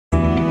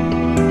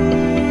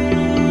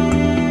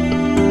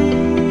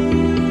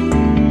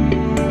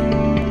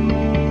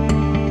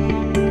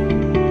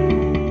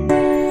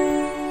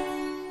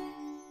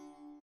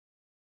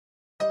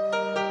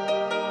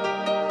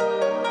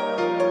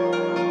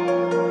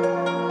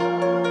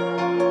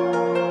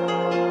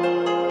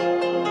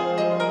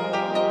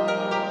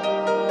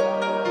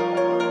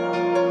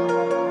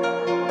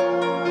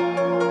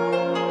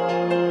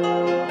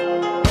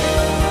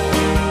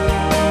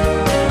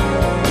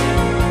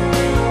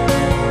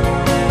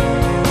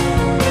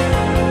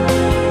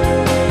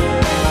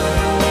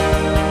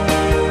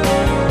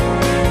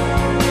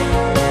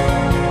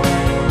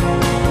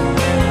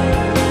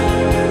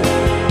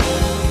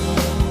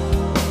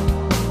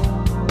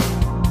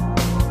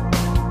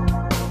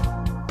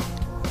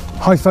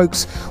Hi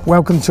folks,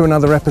 welcome to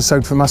another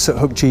episode from us at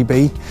Hook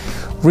GB.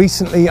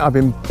 Recently I've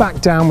been back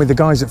down with the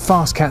guys at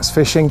Fast Cats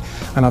Fishing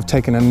and I've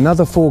taken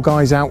another 4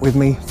 guys out with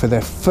me for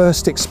their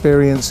first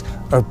experience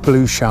of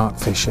blue shark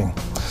fishing.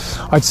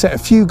 I'd set a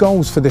few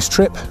goals for this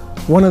trip,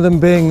 one of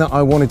them being that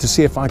I wanted to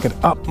see if I could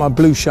up my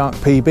blue shark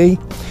PB.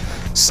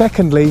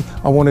 Secondly,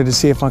 I wanted to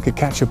see if I could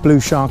catch a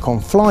blue shark on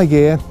fly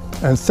gear.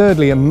 And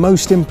thirdly, and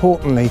most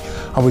importantly,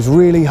 I was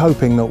really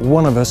hoping that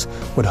one of us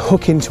would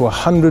hook into a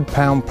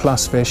 100-pound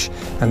plus fish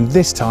and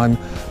this time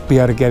be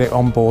able to get it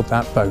on board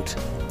that boat.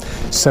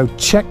 So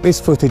check this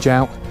footage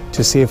out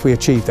to see if we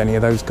achieved any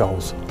of those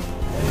goals.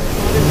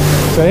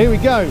 So here we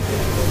go.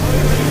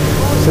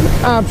 It's an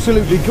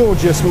absolutely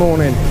gorgeous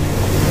morning.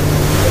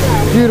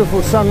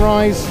 Beautiful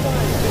sunrise.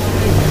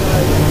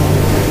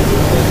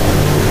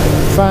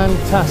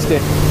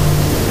 Fantastic.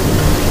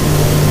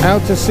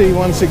 Out to sea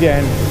once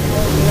again.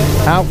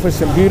 Out for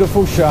some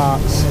beautiful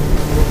sharks.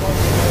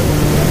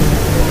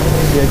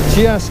 You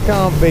just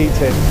can't beat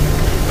it.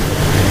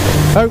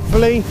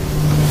 Hopefully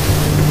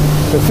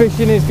the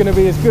fishing is going to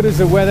be as good as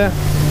the weather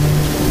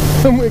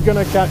and we're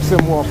going to catch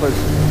some whoppers.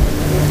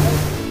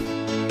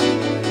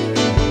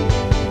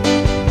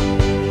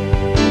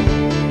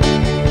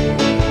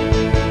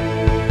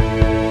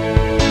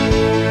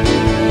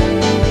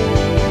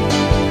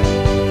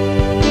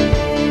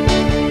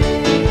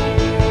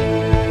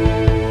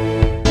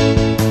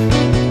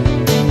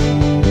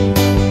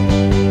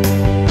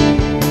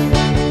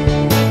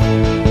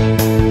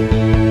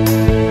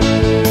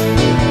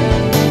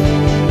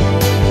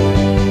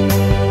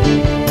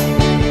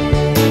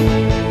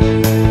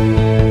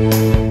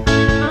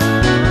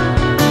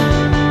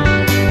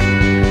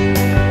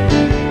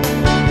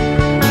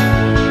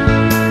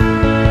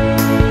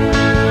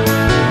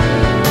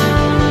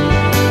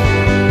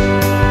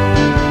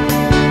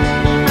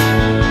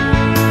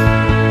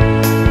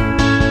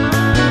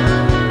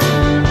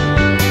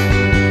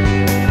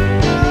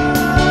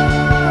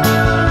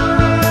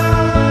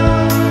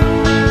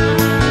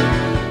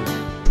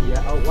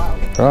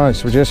 Right,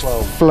 so we're just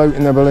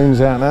floating the balloons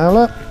out now,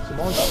 look.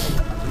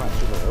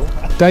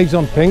 Dave's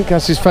on pink,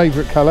 that's his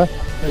favourite colour.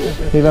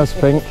 He loves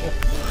pink.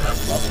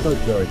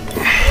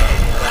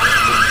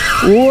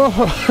 Whoa,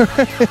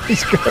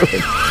 he's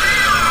going.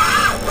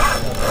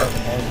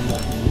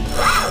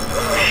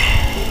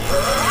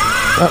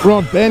 That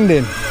rod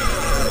bending.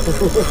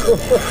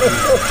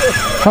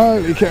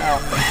 Holy cow.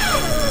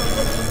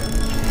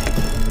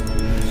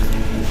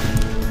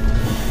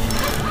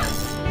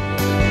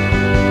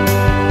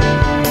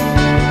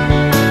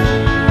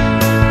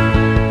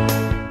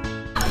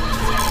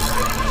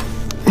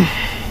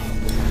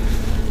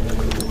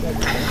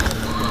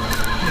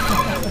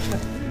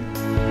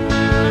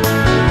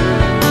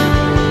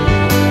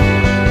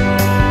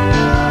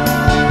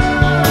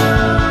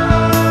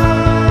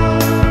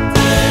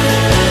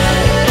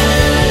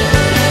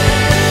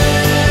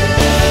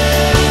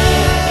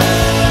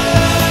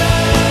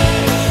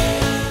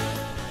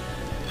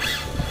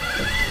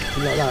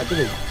 Like that,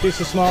 did he?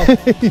 Just a smile.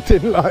 He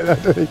didn't like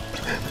that, did he?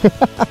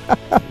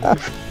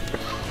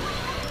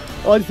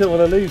 I just don't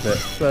want to lose it.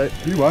 So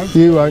you won't.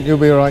 You won't. You'll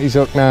be all right. He's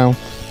hooked now.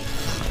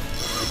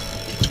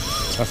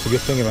 That's the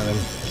good thing about them.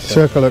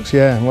 Circle hooks,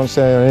 yeah. Once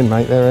they're in,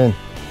 mate, they're in.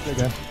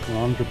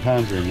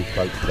 £100 in this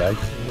boat today.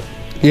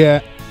 Yeah,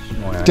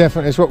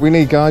 definitely. It's what we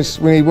need, guys.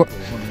 We need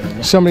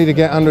somebody to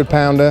get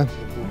 100-pounder.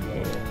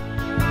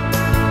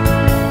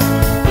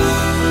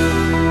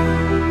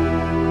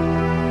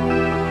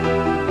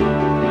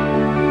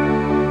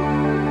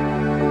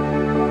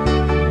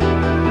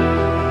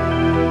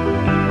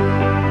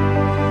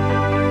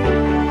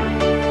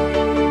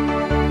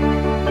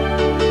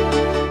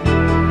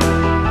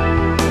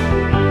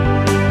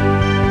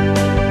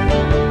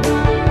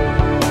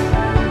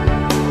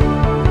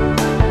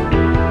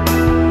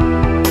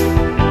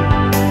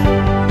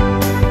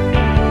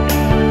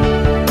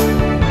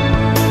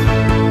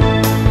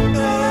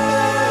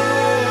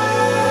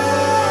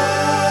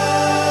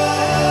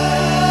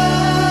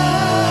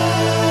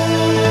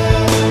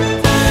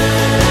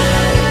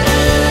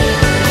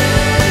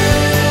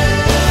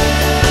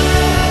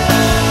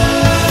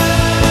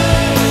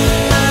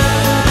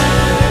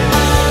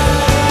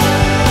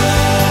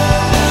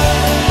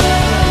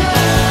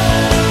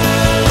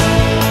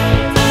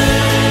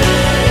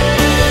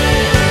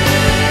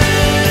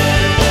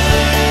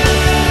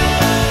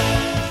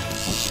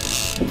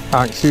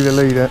 I can see the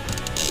leader.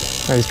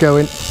 There he's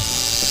going.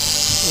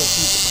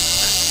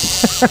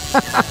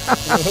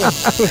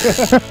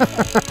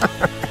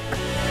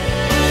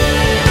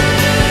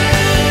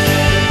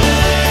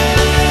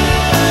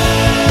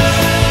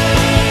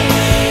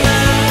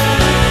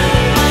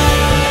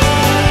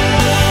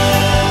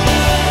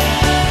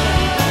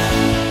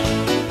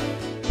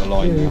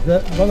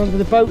 Run under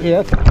the boat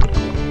here.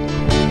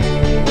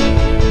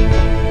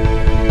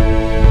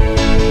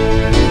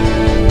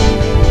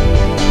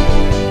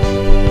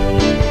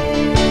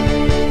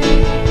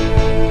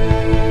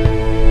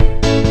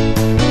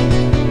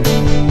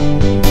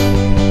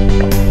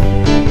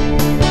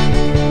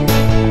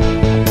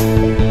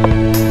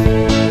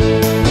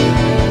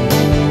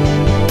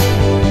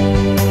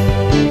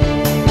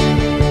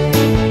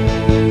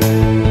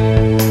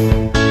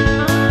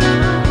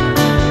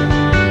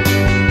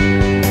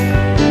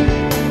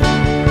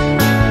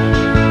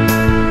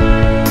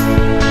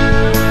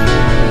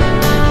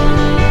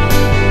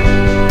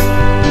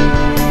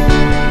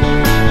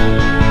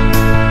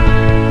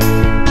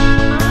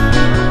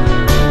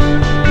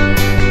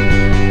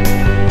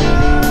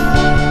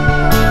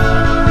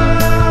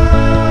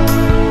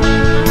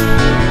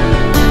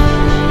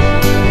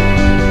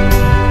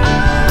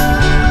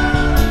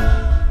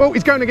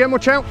 he's going again,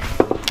 watch out.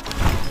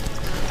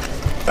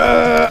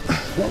 Let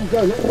him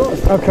go, let him go.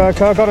 Okay, I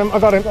got him.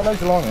 Got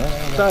loads of line here.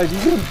 Dave, you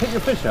didn't pick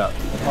your fish up.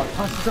 Right,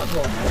 pass this up the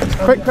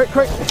line.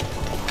 Quick.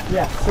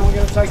 Yeah, so we're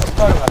going to take a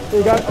photo. Here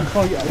you go.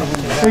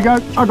 Here you go.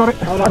 I got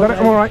it. I got it.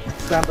 I'm all right.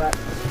 Stand back.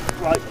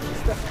 Right.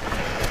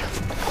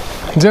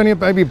 It's only a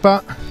baby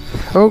butt.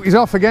 Oh, he's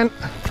off again.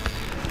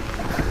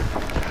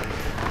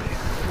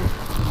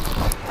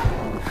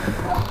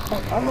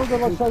 How long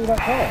did I show you that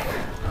car?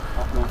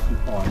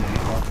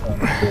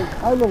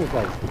 How long ago?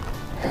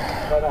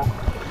 Like that.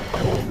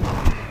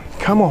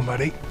 Come on,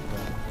 buddy.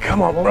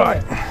 Come on,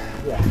 right.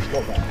 Yeah,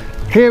 got that.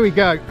 Here we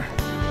go.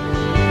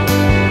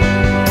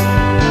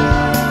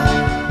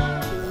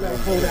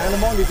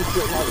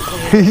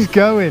 He's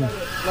going.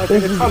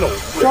 This is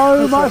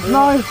so much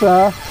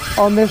nicer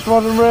on this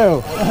rod and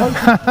reel. I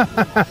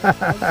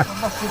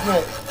must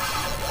admit.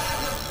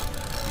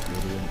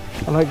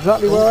 I know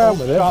exactly where I am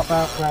with it. Sharp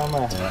out round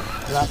there. Yeah.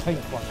 That pink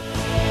one.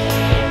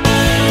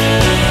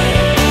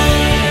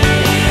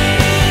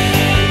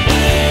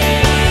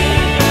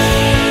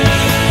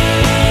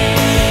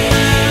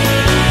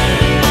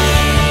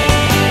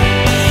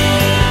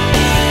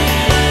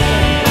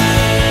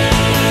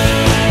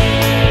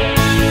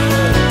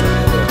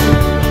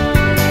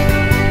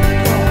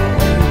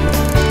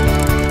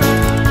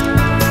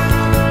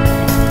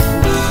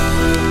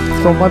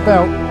 On my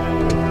belt.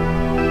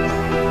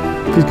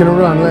 If he's going to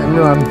run, let him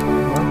run.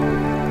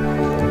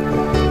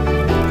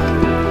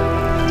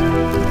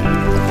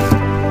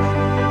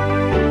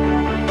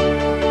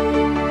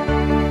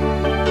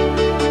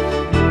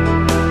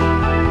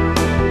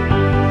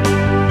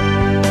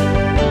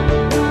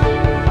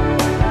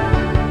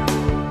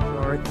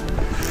 Sorry.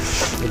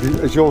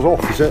 Is yours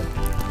off, is it?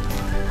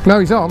 No,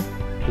 he's on.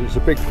 It's a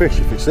big fish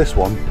if it's this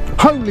one.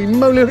 Holy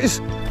moly,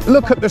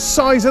 look at the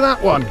size of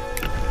that one.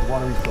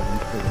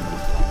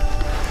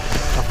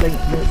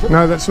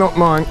 No, that's not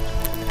mine.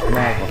 No,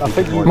 I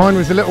think mine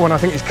was the little one. I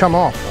think it's come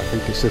off. I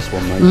think it's this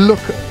one, mate. Look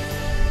at...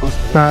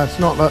 No, it's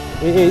not that.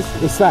 It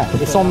is. It's that.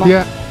 It's on that.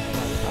 Yeah.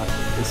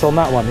 It's on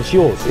that one. It's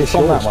yours. It's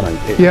on that one.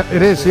 Mate. Yeah,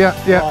 it is. Yeah.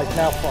 Right,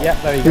 now, yeah,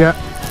 there you go. Yeah.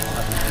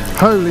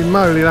 Holy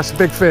moly, that's a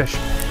big fish.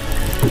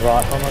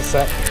 Right, hold on a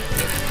sec.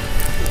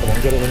 Come on,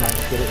 get it in, mate.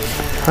 Get it in.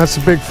 That's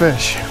a big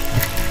fish.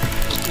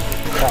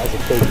 That is a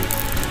biggie.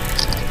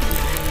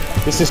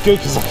 This is good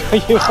because I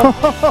got you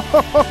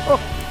on.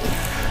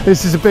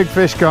 This is a big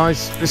fish,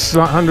 guys. This is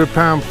like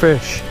 £100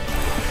 fish.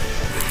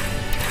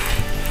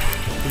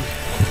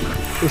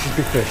 This is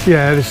big fish.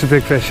 Yeah, this is a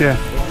big fish, yeah.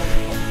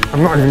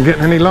 I'm not even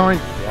getting any line.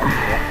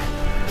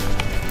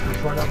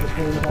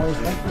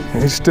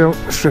 He's still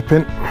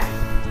stripping.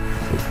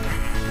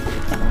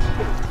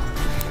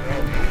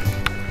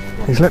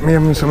 He's let me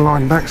have some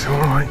line back, so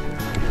all right.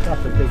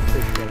 That's a big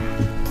fish.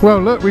 Well,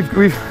 look,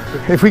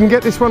 if we can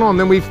get this one on,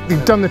 then we've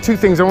done the two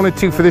things I wanted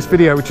to for this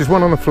video, which is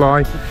one on the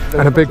fly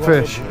and a big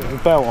fish.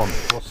 Belt on.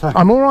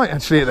 I'm all right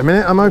actually at the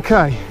minute. I'm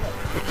okay.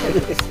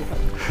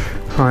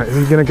 Right, are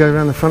you going to go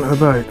around the front of the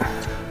boat?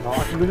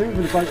 I can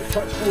maneuver the boat a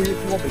touch for you if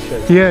you want me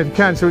to. Yeah, you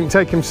can, so we can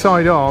take him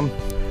side on.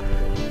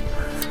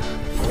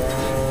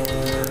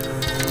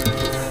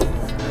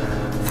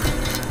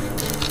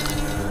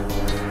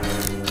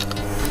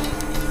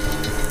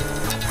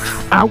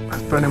 Ow!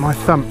 That's burning my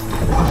thumb.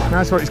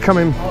 That's what he's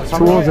coming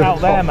towards right out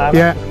there, man.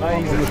 Yeah.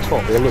 Amazing. On the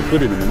top, it'll look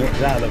good in a minute.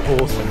 That'll look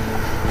awesome.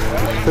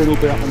 Fin will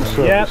be up on the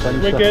surface. Yeah,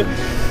 we're good.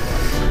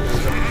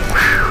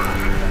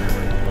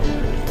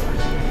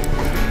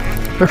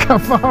 Look how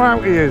far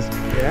out he is.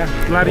 Yeah,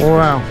 bloody.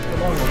 Wow.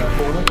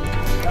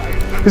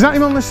 Is that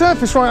him on the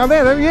surface right out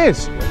there? There he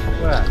is.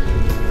 Where?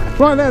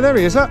 Right there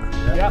he is, look.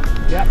 Yeah.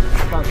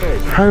 That's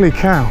it. Holy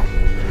cow.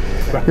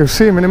 You'll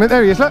see him in a minute.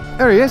 There he is, look.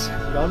 There he is.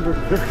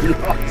 150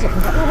 yards.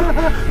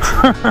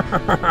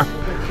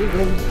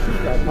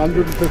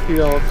 150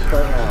 yards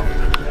straight out.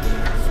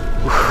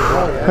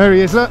 There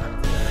he is, look.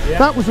 Yeah.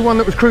 That was the one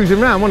that was cruising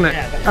round, wasn't it?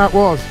 Yeah, that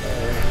was.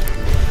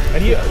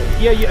 And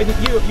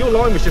your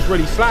line was just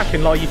really slack,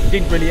 and like you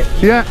didn't really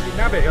didn't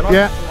have it. And I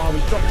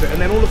was dropped it,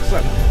 and then all of a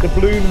sudden the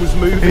balloon was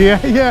moving. Yeah.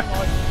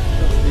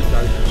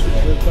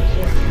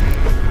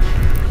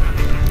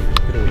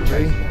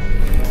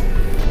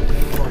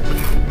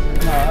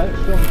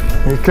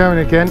 He's going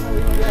again.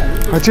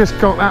 I just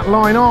got that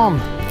line on.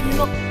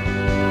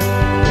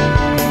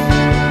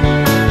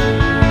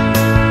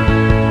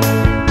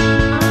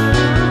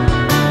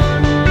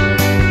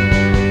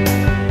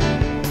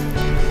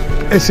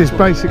 This is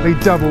basically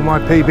double my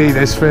PB,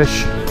 this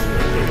fish.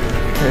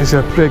 It's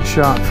a big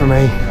shark for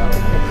me.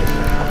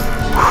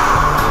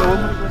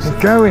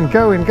 Going.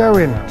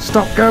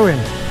 Stop going.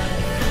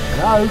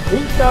 No,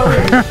 keep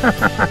going.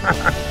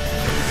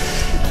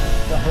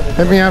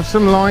 Let me have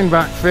some line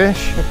back,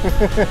 fish.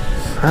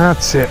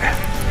 That's it.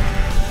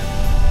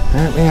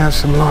 Let me have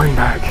some line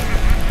back.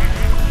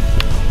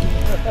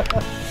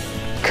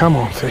 Come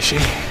on, fishy.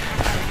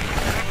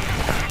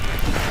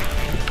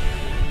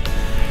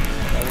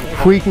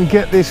 If we can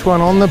get this one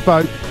on the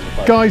boat,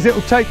 guys,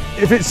 it'll take,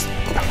 if it's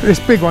this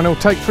big one, it'll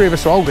take 3 of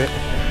us to hold it.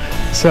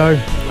 So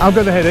I'll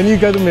go the head and you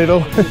go the middle.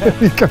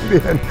 You go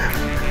the end.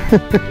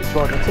 It's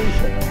like a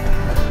t-shirt.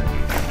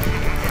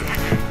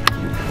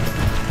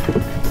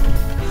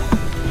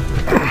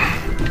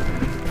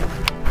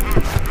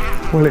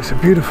 Well, it's a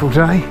beautiful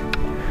day,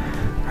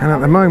 and at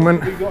the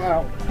moment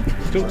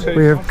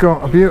we have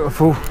got a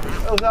beautiful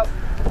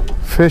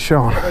fish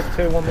on.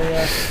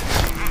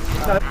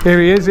 Here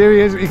he is,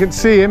 you can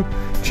see him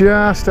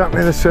just up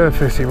near the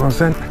surface. He was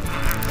then.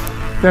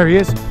 There he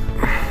is.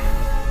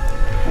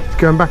 He's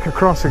going back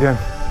across again.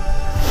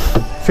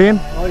 See him?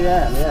 Oh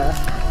yeah,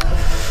 yeah.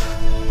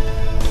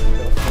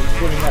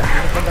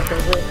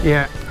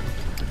 Yeah.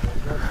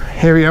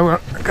 Here we are,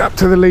 go up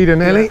to the leader,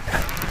 Nelly.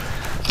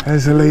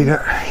 There's the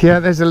leader. Yeah,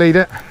 there's the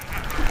leader.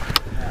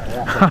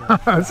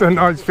 That's a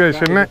nice fish,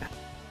 isn't it?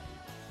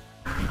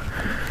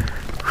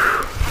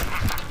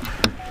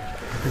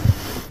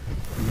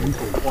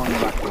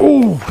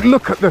 Oh,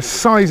 look at the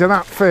size of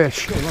that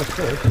fish.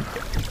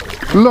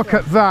 Look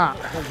at that.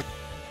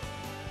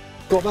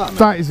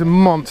 That is a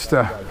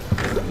monster.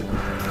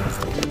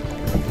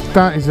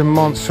 That is a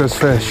monstrous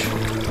fish.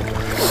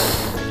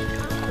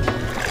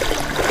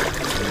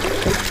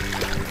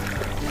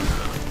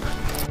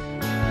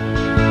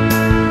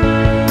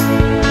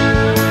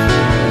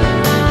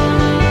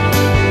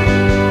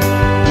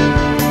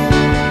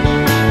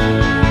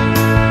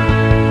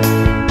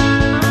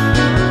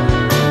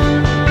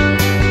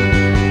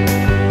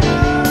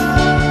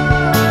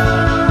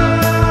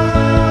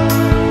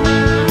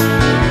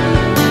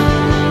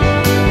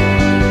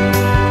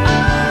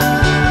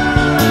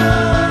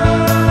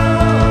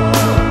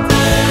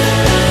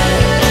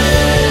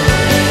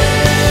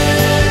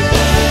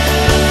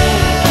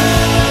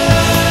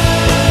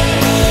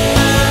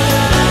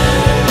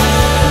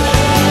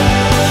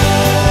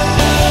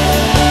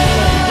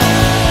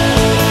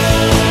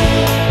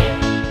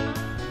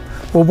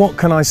 Well, what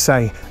can I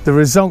say? The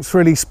results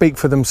really speak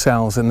for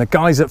themselves, and the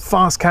guys at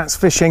Fast Cats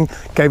Fishing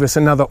gave us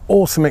another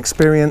awesome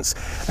experience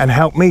and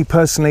helped me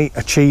personally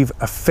achieve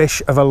a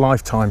fish of a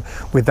lifetime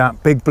with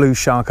that big blue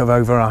shark of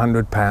over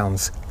 100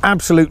 pounds.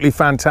 Absolutely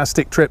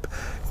fantastic trip.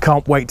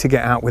 Can't wait to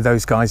get out with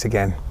those guys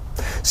again.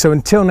 So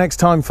until next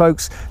time,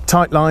 folks,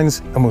 tight lines,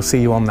 and we'll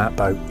see you on that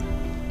boat.